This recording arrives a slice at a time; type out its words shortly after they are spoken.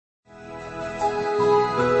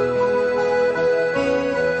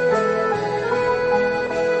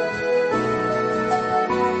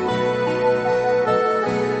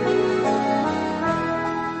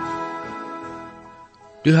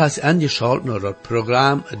Du hast angeschaut naar het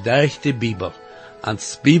programma Durch de Bibel.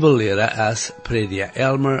 Als Bibellehrer is prediker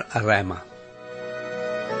Elmer Reimer.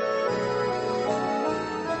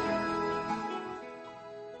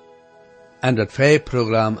 En dat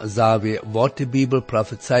programma zagen we wat de Bibel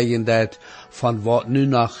prophezeien deed van wat nu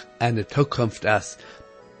nog in de toekomst is.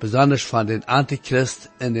 Besonders van den Antichrist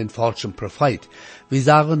en den falschen Prophet. Wir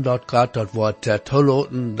sagen dort Gott, dort wird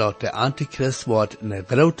toelaten, dort der Antichrist wird eine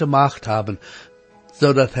große Macht haben,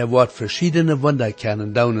 so dass wird verschiedene Wunder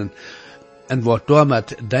können tun und wird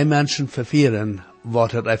damit die Menschen verführen,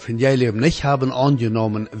 wird das Evangelium nicht haben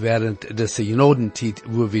angenommen während des Synodenzeit,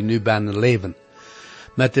 wo wir nu binnen leben.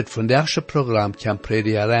 Met het vandaagse programma kwam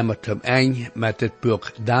prediker Reimer zum Ende met het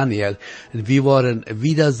boek Daniel. En wir worden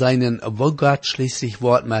wieder seinen, wo Gott schließlich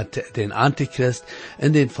wird mit den Antichrist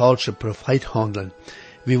und den falschen Prophet handeln.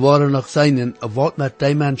 Wir worden noch seinen, wird mit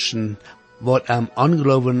den Menschen, wat am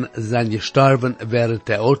Anglauben zijn gestorben während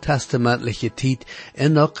der alttestamentliche Tijd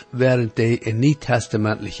en ook während der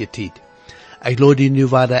nieuwtestamentliche Tijd. Ik lade die nu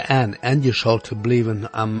weiter an, angeschaut te blijven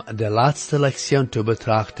om de laatste Lektion te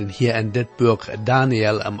betrachten hier in dit boek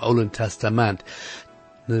Daniel im Alten Testament.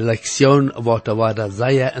 Een Lektion wat weiter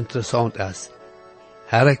sehr interessant is.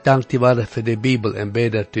 Herr, ik dank dir weiter für die Bibel en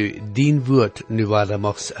bid dat du dien woord nu weiter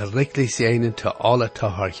magst rechtlich zijn te alle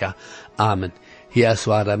Tohorcher. Amen. Hier is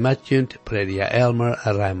weiter metjunt, prediker Elmer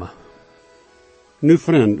Reimer. Nu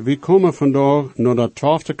vriend, we komen vandaag naar dat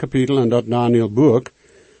 12e kapitel in dat Daniel boek.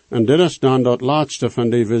 En dit is dan dat laatste van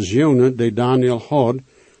de visioenen die Daniel had,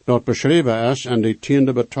 dat beschreven is in de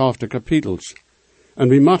 10e bij 12e kapitels. En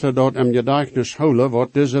we moeten dat in gedächtnis houden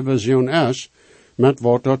wat deze visioen is, met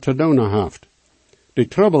wat dat te doen heeft. De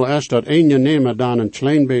trouble is dat een nemen dan een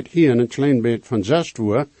klein beetje hier en een klein beetje van 6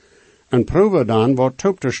 uur, en probeer dan wat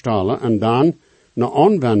op te stellen en dan een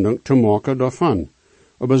aanwending te maken daarvan.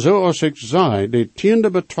 Maar zoals ik zei, de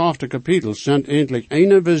 10e bij 12e kapitels zijn eindelijk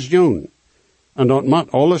een visioen. En dat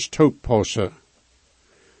moet alles toepassen.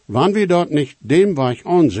 Wanneer we dat niet dem weg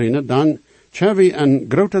aanzien, dan hebben we een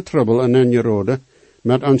grote trouble in een gerode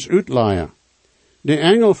met ons uitleihen. De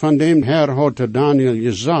engel van dem Herr had te Daniel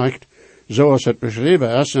gezegd, zoals het beschreven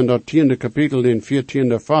is in dat 10e kapitel, in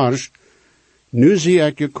 14e vers, nu zie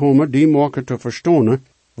ik je komen die maken te verstaan,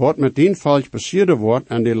 wat met die volk passieren wordt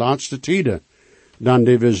in de laatste tijden. Dan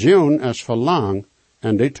de visioen is verlang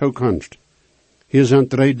en de toekomst. Hier zijn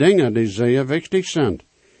 3 dingen die zeer wichtig zijn.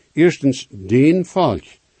 Eerstens, den volk.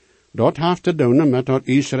 Dat heeft te doen met dat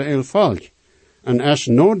Israël volk. En is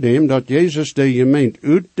nadem dat Jezus de gemeente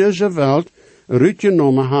uit deze wereld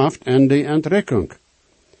uitgenomen heeft in de entrekking.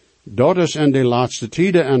 Dat is in de laatste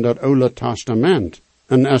tijden in dat Oude Testament.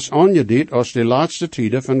 En is aangeduid als de laatste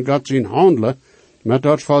tijden van God zijn handelen met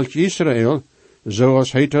dat volk Israël,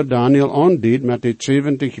 zoals hij tot Daniel aanduidt met de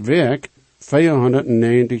 70 werk,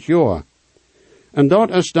 490 jaar. En dat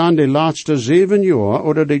is dan de laatste 7 jaar,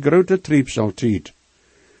 oder de grote triebsaltijd.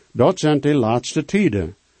 Dat zijn de laatste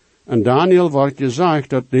tijden. En Daniel wordt gezegd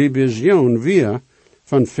dat de visioen weer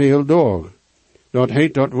van veel dagen. Dat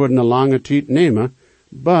heet dat wordt een lange tijd nemen,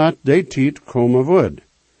 maar die tijd komen wordt.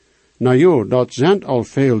 Nou ja, dat zijn al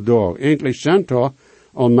veel dagen. Eindelijk zijn er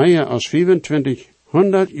al meer als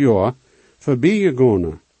 2500 jaar voorbij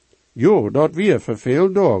gegaan. Ja, dat weer voor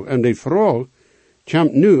veel dagen. En de vraag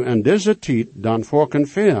komt nu in deze tijd dan voor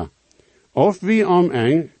ver. Of we om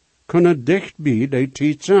kunnen dichtbij die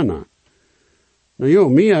tijd zijn. Nou ja,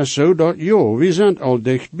 meer is zo dat ja, we zijn al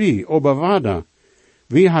dichtbij, maar wat?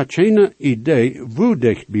 We hebben geen idee hoe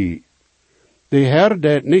dichtbij. De Herr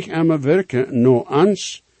deed niet immer werken naar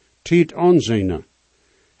ons tijd aanzien.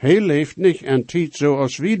 Hij leeft niet in tijd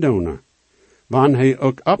zoals we doen. Wanneer hij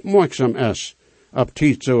ook opmerkzaam is op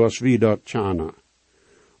tijd zoals we dat kennen.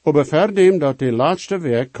 Aber verdem dat de laatste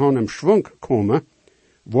werk kan im Schwung komen,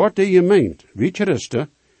 wordt de gemeente, wie Christen,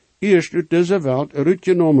 eerst uit deze wereld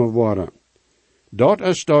uitgenomen worden. Dat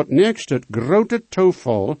is dat next het grote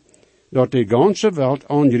toeval, dat de ganze wereld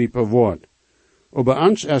aangrijpen wordt. Aber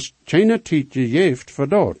ons is geen tijd gegeven voor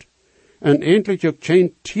dat. En eindelijk ook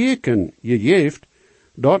geen teken gegeven,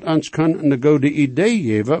 dat ons kan een goede idee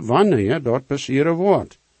geven wanneer dat passeren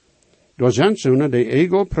wordt. Door zijn zonen de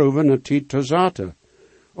ego proeven een tijd te zaten.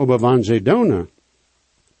 Aber wanneer ze doen,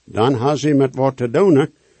 dan hebben ze met wat te doen,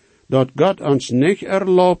 dat God ons niet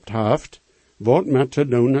erlaubt heeft, wat met te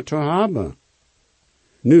doen te hebben.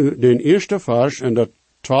 Nu, den eerste vers in dat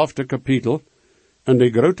 12e kapitel, en de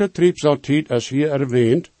grote triebsaltijd is hier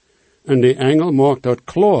erwähnt, en de engel maakt dat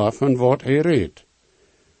klaar van wat hij redt.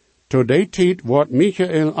 Tot die tijd wordt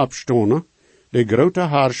Michael opstonen, de grote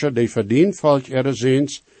heerser, die verdient volk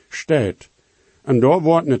ergens staat. En daar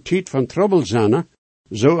wordt een tijd van trouble zijn,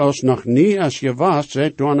 zoals nog nie as je was,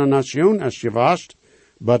 het door een nation as je was,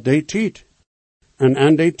 but die tijd. En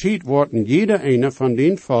aan die tijd worden jeder ene van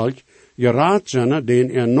die volk geraad zijn,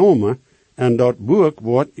 den nomen, en dat boek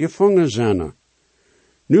wordt gevangen zijn.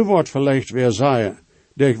 Nu wordt vielleicht weer zeggen,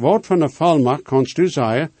 durch woord van de volmacht kannst du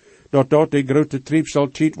zeggen, dat die grote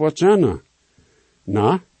triebsaltijd wordt zijn.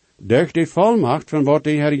 Na, durch die volmacht van wat de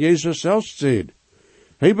Heer Jezus zelf zegt.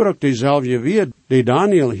 Hij brukt diezelfde weer die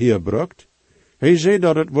Daniel hier brukt. Hij zei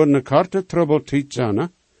dat het wordt een korte troubletijd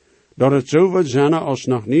zijn, dat het zo wordt zijn als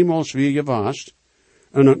nog niemals wie je was,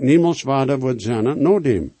 en ook niemals waarde wordt zijn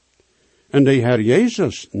nadem. En de Heer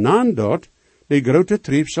Jezus nam dat die grote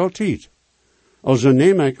triebsaltijd. Also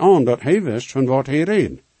neem ik aan dat hij wist van wat hij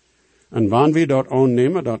reed. En wanneer we dat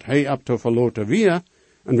aannemen dat hij op te verloten weer,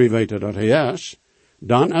 en we weten dat hij is,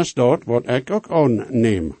 dan is dat wat ik ook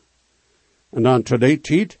aanneem. En dan te die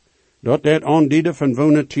tijd, dat dit aandiede van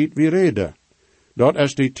wonen tijd wie reden. Dat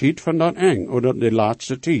is die tijd van dat eng, of de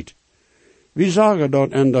laatste tijd. We zagen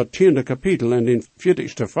dat in dat 10e kapitel, in de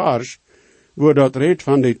 40ste vers, waar dat redt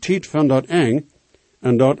van de tijd van dat eng,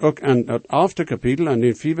 en dat ook in het 11e kapitel, in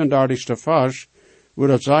de 34ste vers, waar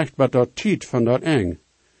dat zegt, bij dat tijd van dat eng.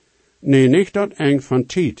 Nee, niet dat eng van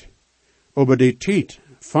tijd, maar die tijd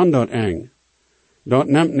van dat eng. Dat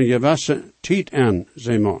neemt een gewisse tijd aan,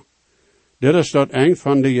 zeg maar. Dit is dat eng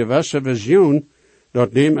van de gewisse visioen,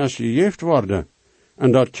 dat dem is gegeven worden.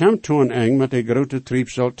 En dat komt toen eng met de grote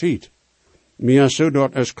triebsaltijd. Maar zo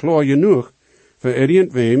dat is klaar genoeg, voor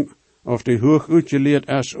irgendwem, of die hoog uitgeleerd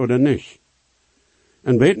is of niet.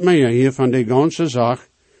 En weet meer hier van die ganze zaak,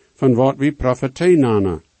 van wat we profetie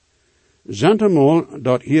namen. Zentemal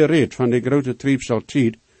dat hier redt van de grote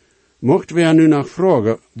triebsaltijd, mocht we nu nog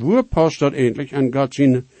vragen, waar past dat eigenlijk in God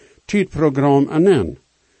zijn tijdprogramma aan?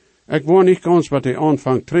 Ik wil niet ganz wat hij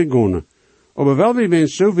aanvangt teruggaan, maar wel we zijn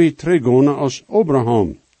zo wie teruggaan als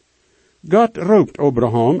Abraham. God roept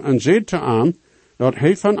Abraham en zegt te hem, dat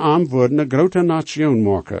hij van hem wordt een grote nation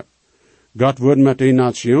maken. God wordt met die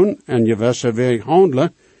nation en gewisse weg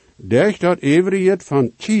handelen, durch dat eeuwigheid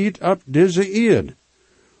van tijd op deze eerd.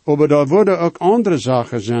 Maar daar worden ook andere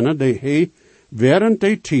zaken zijn die hij während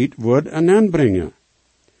die tijd wordt aanbrengen.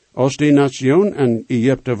 Als die nation in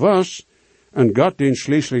Egypte was, en God den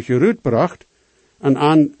schließlich uitbracht, en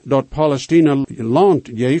aan dat Palestina land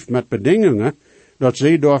geeft met bedingingen, dat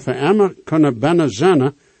zij daar voor immer kunnen binnen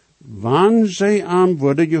zijn, wanneer zij aan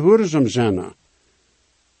worden gehoorzaam zijn.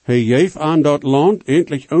 Hij geeft aan dat land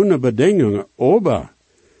endlich ohne bedingingen, aber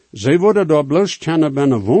zij worden daar bloos kunnen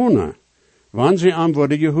binnen wonen, wanneer zij aan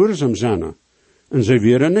worden gehoorzaam zijn. En zij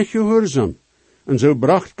werden niet gehoorzaam. En zo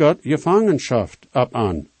bracht God gevangenschap op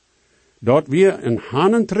aan. Dat weer een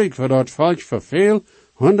hanentrek voor dat volk voor veel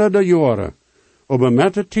honderden jaren. Maar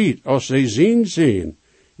met de tijd, als zij zien,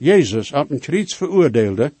 Jezus op een kruis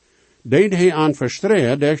veroordeelde, deed hij aan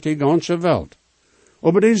verstreken door die ganze wereld.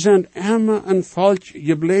 Maar die zijn immer een volk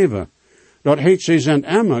gebleven. Dat heet, ze zijn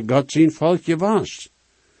immer God zijn volk gewas.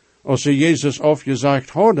 Als ze Jezus afgezegd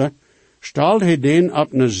hadden, stelde hij den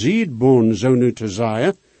op een ziedboon, zo nu te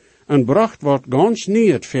zeggen, en bracht wat ganz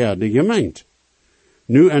niet voor de gemeente.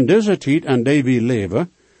 Nu in deze tijd en die we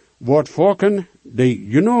leven, wordt volken de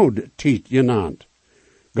genood-tijd genaamd.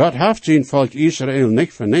 God heeft zijn volk Israël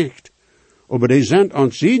niet vernicht, maar die zijn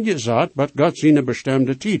ons ziet gezet, met God zijn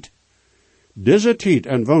bestemde tijd. Deze tijd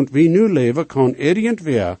en want wie nu leven, kan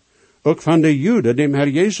irgendwer, ook van de Joden, dem Herr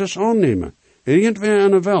Jezus aannemen, irgendwer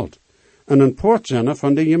in de wereld, en een poort zijn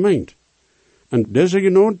van de gemeente. En deze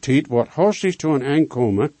genood-tijd wordt hastig toe een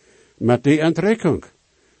aankomen met die entrekking.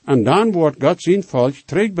 En dan wordt God zijn volk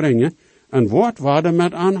terugbrengen en wordt waarde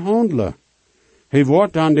met aanhandelen. Hij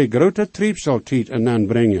wordt dan de grote triebsaltijd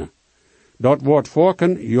aanbrengen. Dat wordt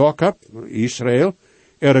volken Jacob, Israël,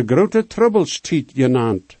 grote troublestijd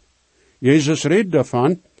genaamd. Jezus redt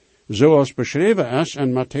daarvan, zoals beschreven is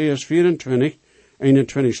in Matthäus 24,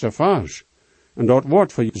 21ste vers. En dat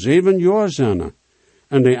wordt voor 7 jaar zijn.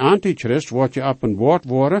 En de antichrist wordt je op een woord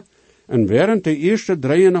worden, en während de eerste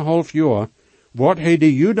 3,5 jaar wordt hij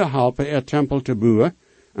de Joden helpen tempel te bouwen,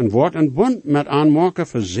 en wordt een bund met aanmaken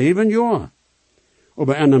voor 7 jaar.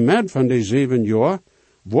 Maar in de midden van die 7 jaar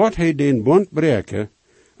wordt hij den bund breken,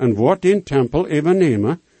 en wordt den tempel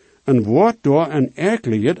overnemen, en wordt door een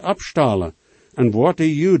erkelijkheid opstalen, en wordt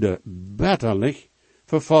de Joden bitterlijk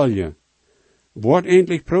vervolgen. Wordt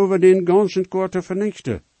eindelijk proeven den ganzen koor te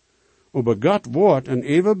vernichten. Maar God wordt een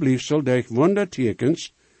eeuwbliefsel durch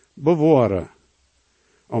wondertekens bewaren.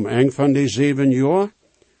 Om een van die 7 jaar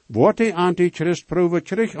wordt de antichrist proeven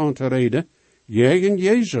terug aan te reden tegen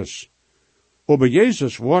Jezus. Maar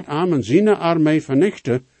Jezus wordt aan zijn armee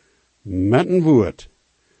vernichten met een woord.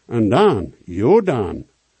 En dan,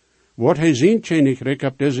 wordt hij zijn koninkrijk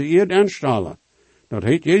op deze eerd aanstellen. Dat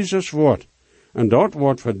heet Jezus woord. En dat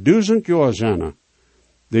wordt voor 1000 jaar zijn.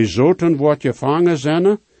 Die zoten wordt gevangen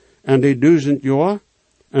zijn, en die 1000 jaar,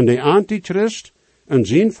 en de antichrist, en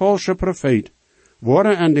zijn valse profeet,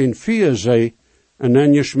 worden aan den vier zee, en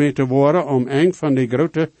dan gesmeten worden om een van die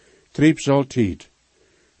grote triebsaltijd.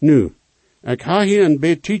 Nu, ik ga hier een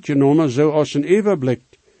beetje genomen zo als een overblik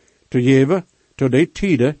te geven, tot die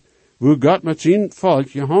tijden, hoe God met zijn volk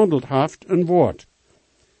gehandeld heeft een woord.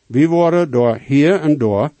 We worden door hier en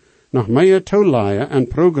door nog meer toeleien en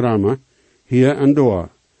programma hier en door.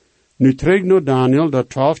 Nu trekt nu Daniel dat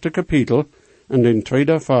 12e kapitel en den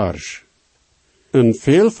 2e vers. En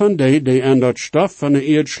veel van die aan dat stof van de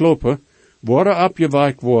eerd slopen, worden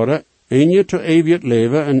opgewekt worden, een tot eeuwig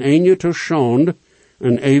leven en een tot schande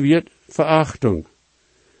en eeuwig verachting.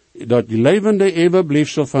 Dat levende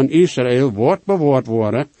eeuwbliefsel van Israël wordt bewaard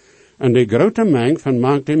worden, en de grote meng van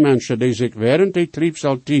manche mensen die zich während de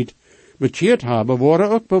triebsaltijd bekeerd hebben, worden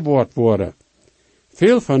ook bewaard worden.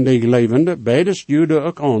 Veel van die levende, beide Joden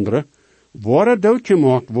ook anderen, worden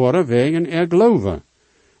doodgemaakt worden wegen geloven.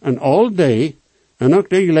 En al die, en ook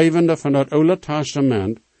die levende van het Oude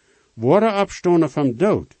Testament, worden opstonden van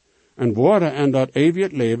dood, en worden in dat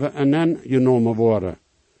eeuwig leven en dan genomen worden.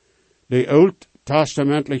 De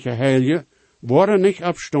oud-testamentliche heilige worden niet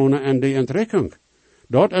opstonden in de entrekking.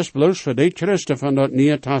 Dat is bloos voor de christen van dat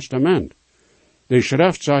Nieuwe Testament. De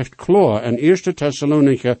schrift zegt klaar in 1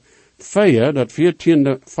 Thessalonicher 4, dat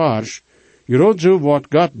 14e vers, groot zo wordt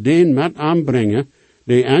God den met aanbrengen,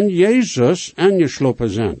 die aan Jezus aangeslopen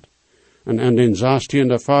zijn. En in den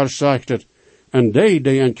 16e vers zegt het, en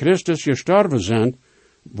die aan Christus gestorven zijn,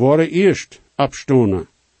 worden eerst opstonden.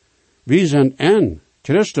 Wie zijn aan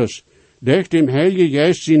Christus, durch dem Heilige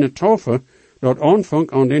Geist zijn taufe, dat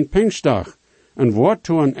aanvangt aan den Pinkstdag, en wordt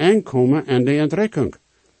toe een aankomen en de entrekking.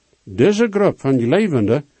 Deze groep van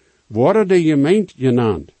levenden worden de gemeente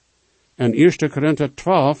genaamd. In 1 Korinther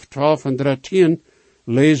 12 en 13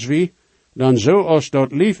 lezen we, dan zo als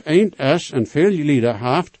dat lief eind is en veel lieden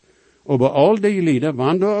heeft, over al die lieden,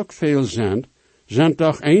 wanneer ook veel zijn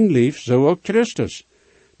toch één lief, zo ook Christus.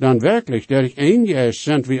 Dan werkelijk, durch één Geist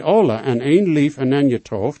zijn we alle en één lief en één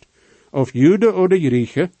getauft, of Jude oder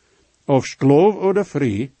Grieche, of Sklav oder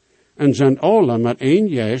vrij, en zijn alle met één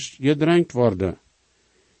Geist gedrenkt worden.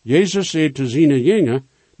 Jezus zei te zijn jongen,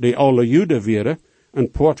 die alle Juden waren,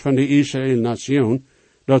 een poort van de Israël-nation,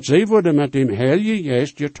 dat zij worden met dem Heilige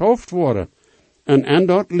Geest getauft worden, en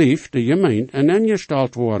dat lief de gemeente en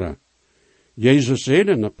ingesteld worden. Jezus zei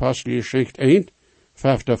in Apostelgeschichte 1,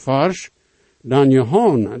 5e vers, dan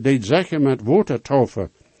Johan deed zeggen met water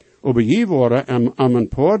taufen, aber je worden am een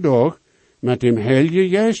paar dag met dem Heilige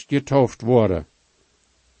Geest getauft worden.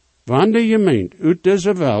 Wanneer de gemeente uit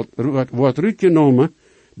deze wereld wordt uitgenomen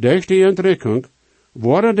durch die entrekking,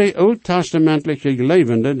 worden de oud-testamentliche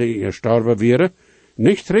levenden die gestorven waren,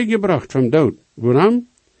 niet teruggebracht van dood. Waarom?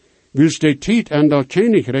 Wils de tijd aan dat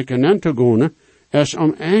koninkrijk aan te gaan, is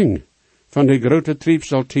om eng van de grote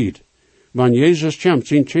triebsaltijd. Wanneer Jezus komt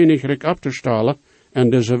zijn koninkrijk op te stellen in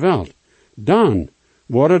deze wereld, dan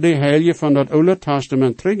worden de heiligen van dat Oude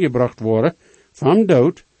Testament teruggebracht worden van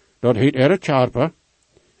dood, dat heet charpa,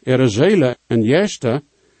 zielen en geesten,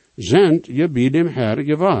 zijn je bij dem Herr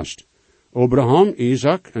gewast. Abraham,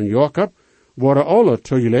 Isaac en Jacob worden alle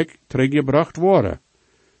tegelijk teruggebracht worden.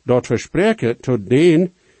 Dat verspreken tot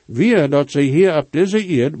den, wie dat zij hier op deze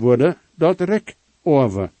eerd worden, dat rek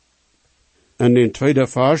over. En in tweede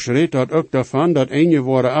vers redt dat ook daarvan dat ene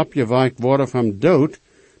worden opgewekt worden van dood,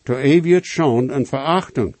 tot eeuwig schande en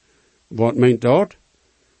verachting. Wat meent dat?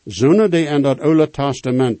 Zonen die in dat Oude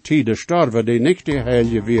Testament tijden sterven, die niet de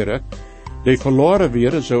heilige waren, die verloren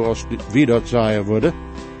werden, zoals wie dat zeiden worden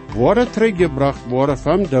teruggebracht worden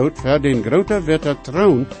van dood voor den grote witte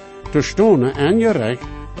troon te stonen en je recht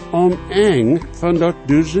om eng van dat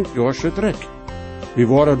 1000 jaar trek. We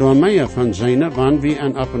worden door meer van zijn, wanneer we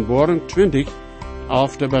in Openbaring 20,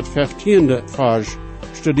 11 tot 15e vers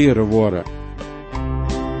studeren worden.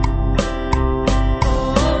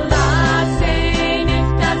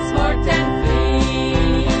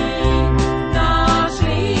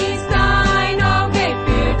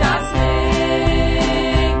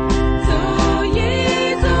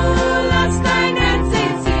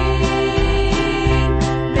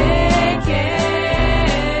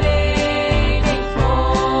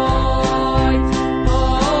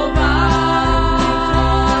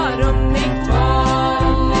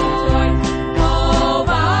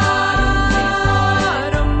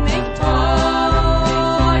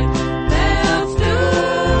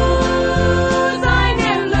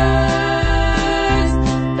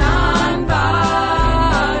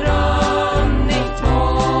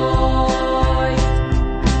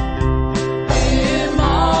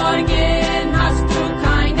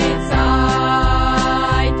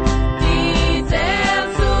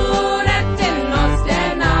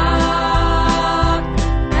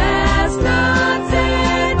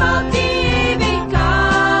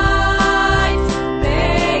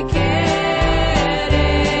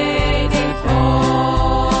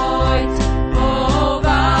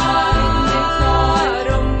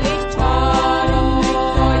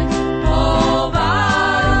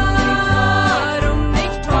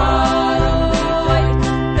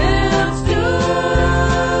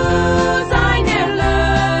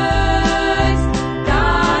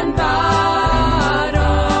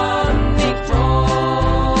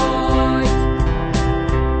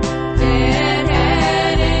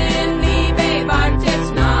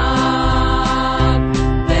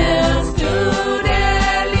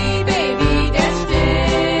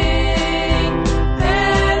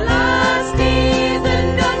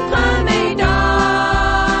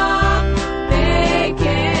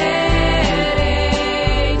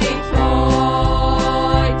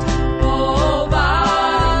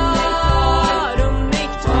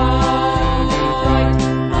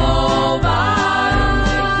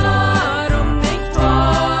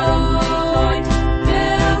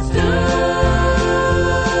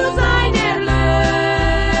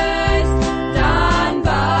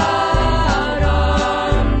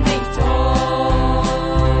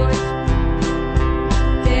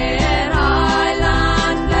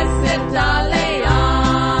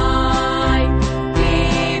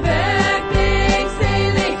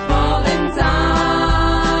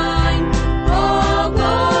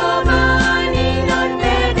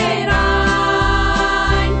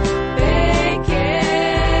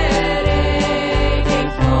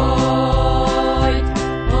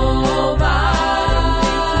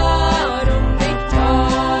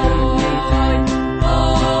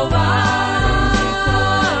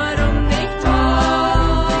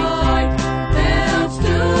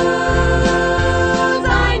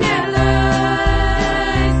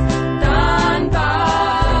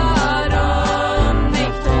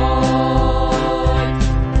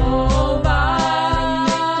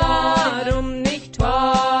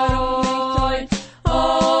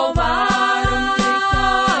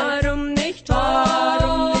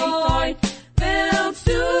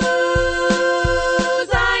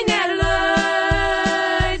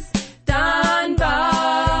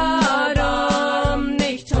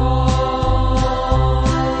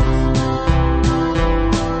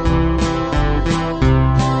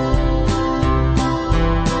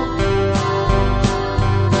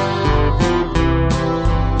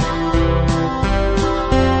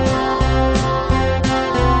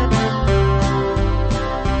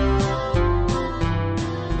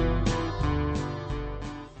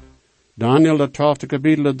 Daniel, de 12e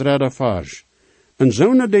kapitel, de 3e vers. En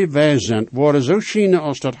zonen die wij zijn, worden zo schijnen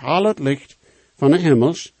als dat hallet licht van de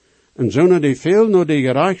hemels, en zonen die veel naar de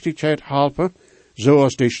gerechtigheid helpen,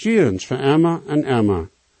 zoals de stierens van Emma en Emma.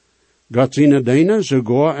 God zijn dienen,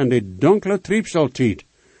 sogar in de donkere triebsaltijd,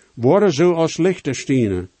 worden zo als lichte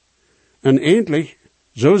stenen. En eindelijk,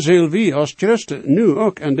 zo zullen we als Christen nu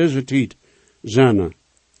ook in deze tijd zijn.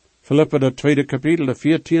 Philippa, de 2e kapitel, de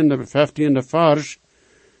 14e, 15e vers,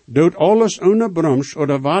 doet alles ohne brums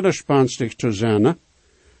oder waderspanstig te zijn,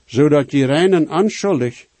 zodat je rein en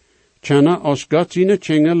onschuldig kennen als God zijn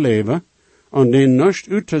Kinder leven, en den nichts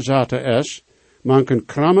uit te zetten is, man kan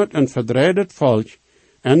krammet en verdredet volk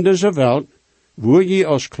in deze welt, wo je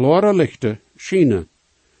als klare lichten schijnen.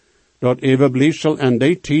 Dat evenbliefsel in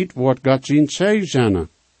die tijd wordt God zijn zij zijn.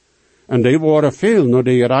 En die worden veel naar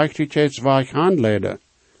de gerechtigheidsweg handleiden.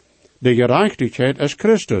 De gerechtigheid is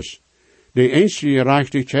Christus. De einzige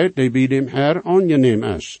gerechtigheid die bij dem Herr angenehm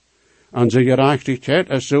is. Onze gerechtigheid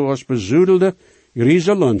is zoals bezoedelde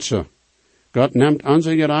griezelunse. God neemt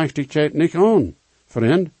onze gerechtigheid niet aan,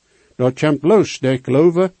 vriend. Dat komt bloos de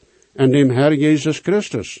geloven en dem Herr Jezus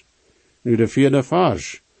Christus. Nu de 4e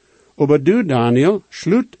vers. Aber du, Daniel,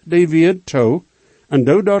 sluit de weer toe, en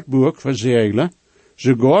doe dat boek verzegelen,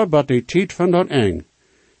 sogar bij de tijd van dat eng.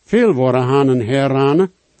 Veel worden hanen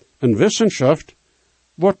heranen, en wissenschaft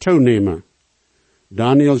wordt toenemen.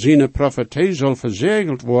 Daniel zijn profetie zal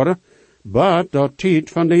verzegeld worden, bij dat tijd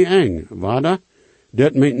van de eng. Wada,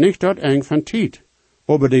 dat meent niet dat eng van tijd,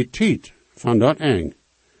 aber de tijd van dat eng.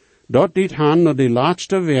 Dat dit han naar de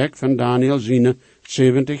laatste werk van Daniel zijn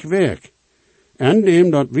 70 werk. En dem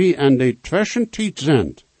dat we in de tussentijd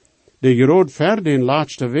zijn, die groot ver den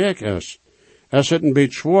laatste werk is het een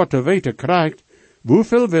beetje zwaar te weten krijgt,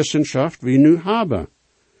 hoeveel wissenschaft we nu hebben.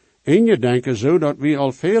 En je denken zo dat we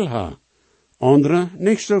al veel hebben, andere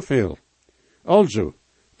niet zoveel. Also,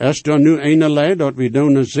 is er nu een dat we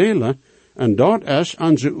doen zelen, en dat is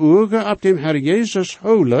onze ogen op dem Herr Jezus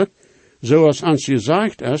houden, zoals ons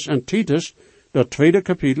gezegd is in Titus, dat 2e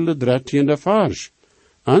kapitel, de 13e vers.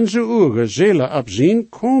 Onze ogen zullen op zien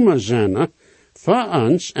komen zijn, voor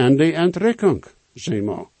ons en de entrekking, zeg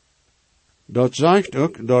maar. Dat zegt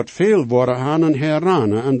ook dat veel worden hanen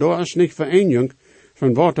heranen, en dat is niet vereniging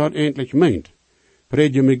van wat dat eindelijk meent.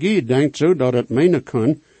 Prediologie denkt zo dat het menen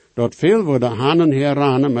kan, dat veel worden hanen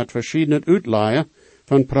heranen met verschillende uitleien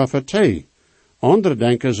van profetie. Anderen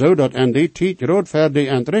denken zo dat in die tijd grootver de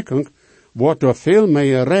entrekking wordt er veel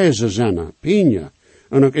meer reizen zijn, pinje,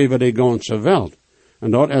 en ook over de ganse wereld.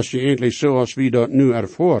 En dat is je eindelijk zoals we dat nu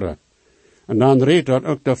ervaren. En dan redt dat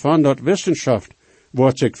ook daarvan dat wissenschaft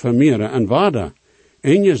wordt zich vermeerderen en waarde.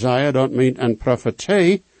 En je zei dat meent een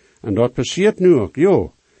profetie, en dat passiert nu ook,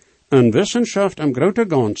 jo. En wissenschaft im grote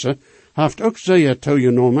ganse heeft ook zeer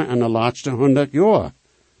toegenomen in de laatste 100 jaar.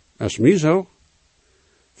 Is mij zo.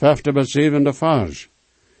 5e bis 7e vers.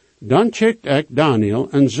 Dan checkt ik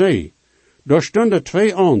Daniel en zei, daar stonden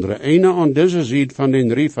 2 anderen, ene aan deze zijde van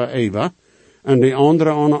den river Eva, en de andere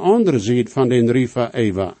aan de andere zijde van den river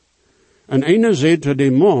Eva. En ene zei te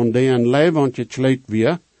de man, die een leibandje gekleed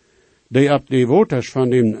weer, die op de waters van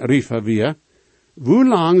den river weer, hoe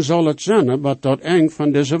lang zal het zijn, wat dat eng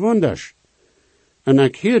van deze wonders? En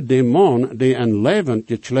ik heer de man, die een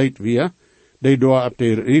leibandje gekleed weer, die door op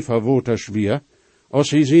de river waters weer, als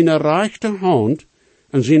hij zijn rechterhand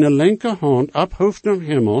en zijn linkerhand ophoeft naar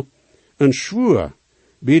hemel, en schwoer,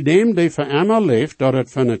 bij dem die voor immer leeft, dat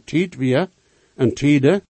het van een tijd weer, een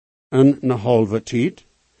tiede en een halve tijd,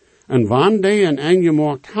 en wanneer die een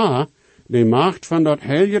engemaakt ha, de macht van dat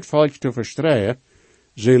heilige volk te verstreien,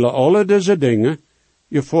 zullen alle deze dingen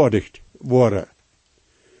gevorderd worden.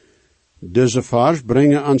 Deze vers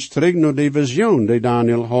brengen ons terug naar de visioen die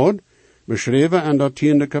Daniel had, beschreven in dat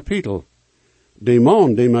 10e kapitel. De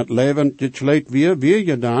man die met leven gekleed weer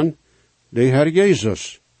gedaan, de Herr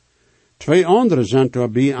Jezus. 2 anderen zijn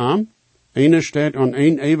erbij aan. Ene staat aan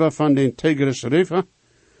een Eva van den Tigris River,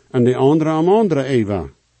 en de andere aan andere Eva.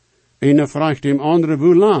 Ene vraagt dem andere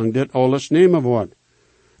hoe lang dit alles nemen wordt.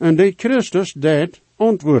 En de Christus dat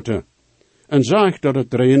antwoordde, en zegt dat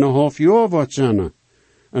het 3,5 jaar wordt zijn.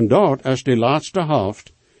 En dat is de laatste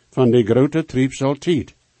helft van de grote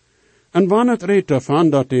triebsaltijd. En wanneer het redt ervan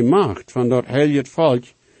dat de macht van dat heilige volk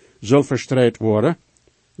zal verstrijd worden,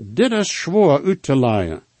 dit is zwaar uit te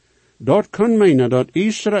leiden. Dat kan menen dat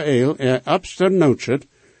Israël absternutset,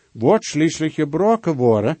 wordt schließlich gebroken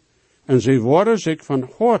worden, en ze worden zich van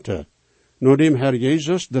harte naar dem Herr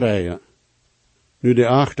Jezus draaien. Nu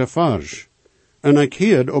de 8e vers. En ik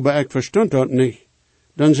hierd, aber ik verstond dat niet.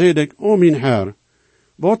 Dan zei ik, o mijn Herr,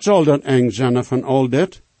 wat zal dat eng zijn van al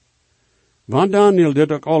dit? Want Daniel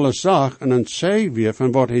dit ook alles zag en een zei weer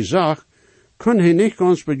van wat hij zag, kon hij niet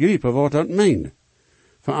ganz begrijpen wat dat meende.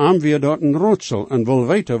 Voor hem weer dat een raadsel en wil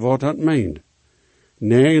weten wat dat meende.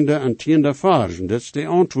 9e en 10e versen, dit is de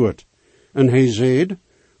antwoord. En hij zei,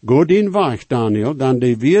 go dien weg, Daniel, dan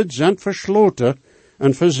die wereld zijn versloten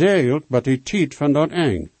en verzegeld bij die tijd van dat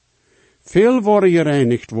eng. Veel worden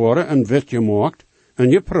gereinigd worden en wit gemaakt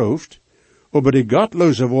en geproefd, aber die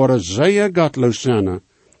godloze worden zeer godloos zijn,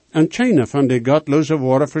 en keine van die godloze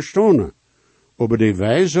worden verstonen, aber die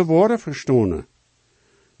wijze worden verstonen.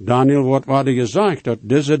 Daniel wordt waardig gezegd dat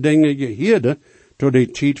deze dingen geheerde tot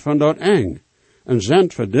die tijd van dat eng, en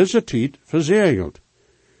zijn voor deze tijd verzegeld.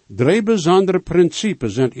 3 bijzondere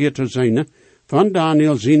principes zijn hier te zijn van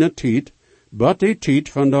Daniel zijn tijd, bij die tijd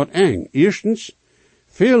van dat eng. Eerstens,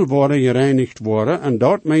 veel worden gereinigd worden, en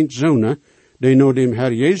dat meent zonen, die naar dem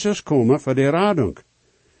Herr Jezus komen voor de radung.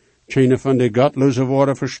 Keine van de godloze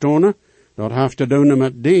worden verstonen, dat heeft te doen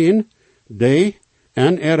met die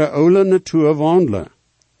en ihre oude natuur wandelen.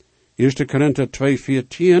 1 Korinther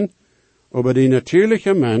 2:14, aber die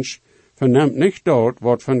natürliche Mensch verneemt nicht dort,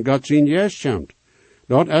 wat van God zijn Geest komt.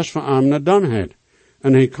 Dat is voor hem een domheid.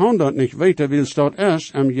 En hij kan dat niet weten, wils dat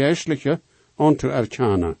is, geestliche aan te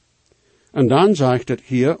erkennen. En dan zegt het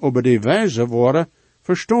hier, over die wijze worden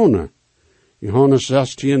verstonen. Johannes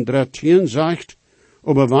 16:13 zegt,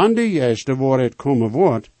 aber wanneer de juiste waarheid komen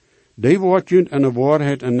wordt, die wordt junt in de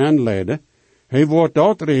waarheid aanleiden, hij wordt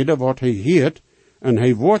dat reden wat hij heert, en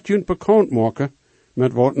hij wordt junt bekend maken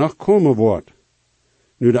met wat nog komen wordt.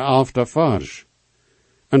 Nu de 11e vers.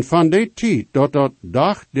 En van die tijd dat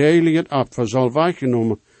dagdagelijks apfer zal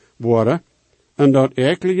weggenomen worden, en dat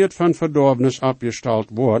ekelijk van verdorbenis afgesteld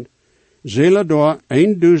wordt, zullen door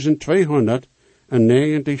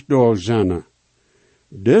 1290 dagen zijn.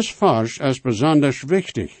 Dit vers is bijzonder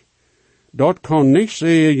wichtig. Dat kan niet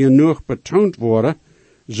zeer genoeg betoond worden,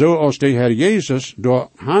 zoals de Heer Jezus door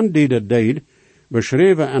handelen deed,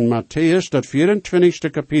 beschreven in Matthäus, dat 24e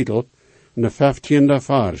kapitel, de 15e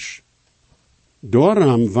vers.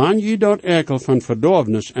 Daarom, wanneer je dat ekel van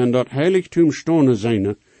verdorbenis en dat heiligtum stonen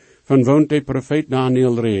zijn, van woont de profeet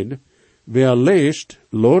Daniel red, wer leest,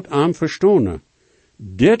 laat hem verstonen.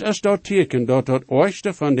 Dit is dat teken dat het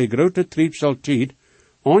ooste van de grote triebseltijd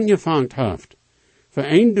aangevangen heeft. Voor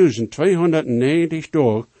 1290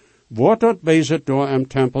 dagen wordt dat bezig door im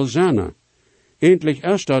tempel zijn. Eindelijk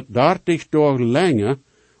is dat 30 dagen langer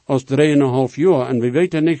als 3,5 jaar, en we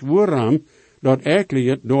weten niet waarom dat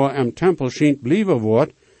eigenlijk door im tempel schijnt blijven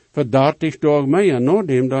wordt voor 30 dagen meer,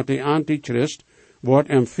 nadat dat de antichrist wordt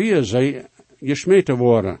in 4 zij gesmeten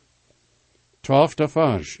worden. 12e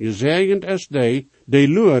vers. Gezegend is die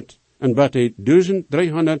luurt en wat die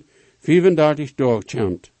 1335 dagen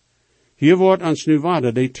komt. Hier wordt ons nu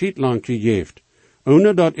waarde die tijd lang gegeven,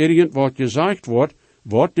 ohne dat irgend gezegd wordt,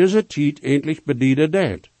 wat deze tijd endlich bedienen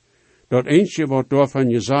deed. Dat eentje wat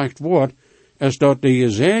daarvan gezegd wordt, is dat die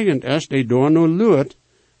gezegend is die door nu luurt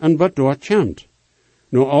en wat door komt.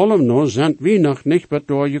 Nu allemaal zijn we nog niet wat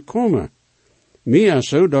door gekomen. Meer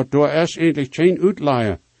zo dat door is endlich geen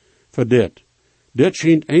uitleier voor dit. Dit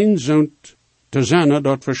schijnt een zo'n te zijn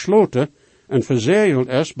dat versloten en verzegeld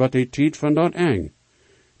is bij de tijd van dat eng.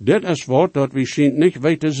 Dit is wat dat we schijnt niet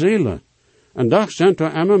weten zelen. En dat zijn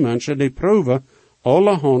er immer mensen die proeven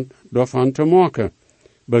allerhand daarvan te maken.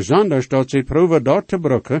 Bijzonders dat ze proeven dat te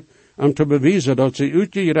gebruiken om te bewijzen dat ze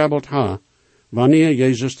uitgerebeld hebben wanneer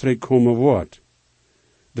Jezus terugkomen wordt.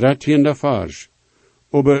 13e vers.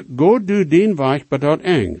 Aber go du den weg bij dat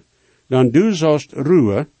eng, dan du zalst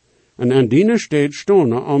ruhe, en aan die steed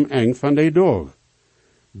stonen om eng van die dag.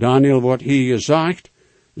 Daniel wordt hier gezegd,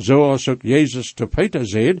 zoals ook Jezus te Peter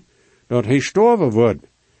zei, dat hij sterven wordt.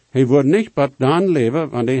 Hij wordt niet bij dan leven,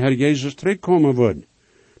 wanneer de Heer Jezus terugkomen wordt.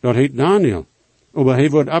 Dat heet Daniel. Maar hij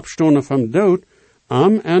wordt opstonen van dood,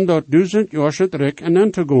 om en dat 1000 jaar terug en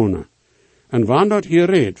in te gaan. En wanneer dat hier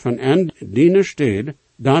redt van en die steed,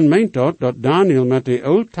 dan meent dat Daniel met de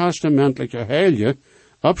oud-testamentelijke heilige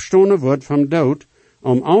opstonen wordt van dood,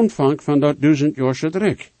 om aanvang van dat 1000 jaar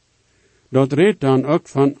terug. Dat redt dan ook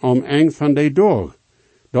van om eng van die dag.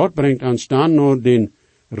 Dat brengt ons dan naar den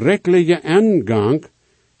rechtelijke ingang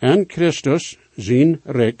en Christus zijn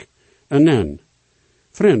rek en.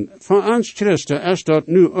 Vriend, voor ons Christen is dat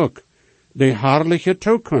nu ook de herrliche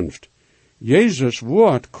toekomst. Jezus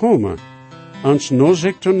wordt komen, ons naar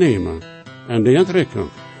zich te nemen en de entrekking.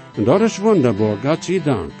 En dat is wonderbaar, God zij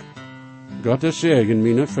dank. God is zegen,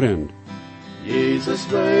 mijn vriend. Jesus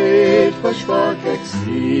weet, versprach ik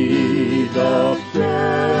zie, dat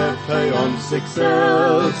geeft hij ons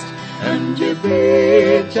zichzelf, en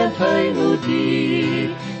gebet kent hij nu die,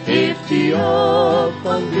 heeft die op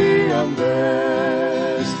van die am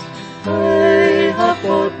best. Hij hat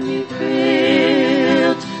God niet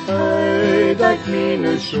wild, hij dat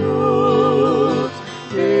meine Schuld.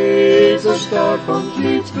 Jesus starb und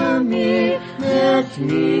litt für mich, merkt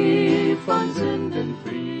mich von Sünden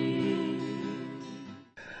frei.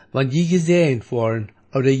 Wenn je gesehen worden,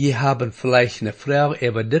 oder je haben vielleicht eine Frau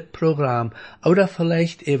über das Programm, oder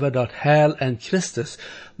vielleicht über das Heil an Christus,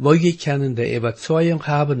 wo je können die Überzeugung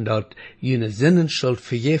haben, dass jene Sinnenschuld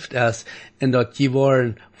vergift ist, und dass je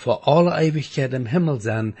wollen vor alle Ewigkeit im Himmel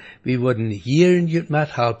sein, wir würden hier in jut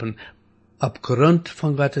mithelfen, aufgrund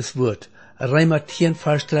von Gottes Wort. Römer 10,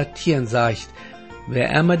 Vers 13 sagt, wer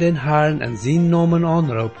immer den Herrn an seinen Namen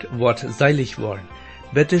anruft, wird selig worden.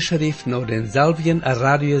 Bitte schrift nur denselben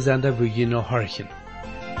Radiosender, wo je noch horchen.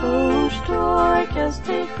 O starkest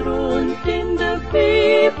die grond in de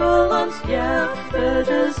Bibel ons ja, het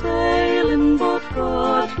is heilen wat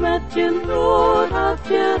God met je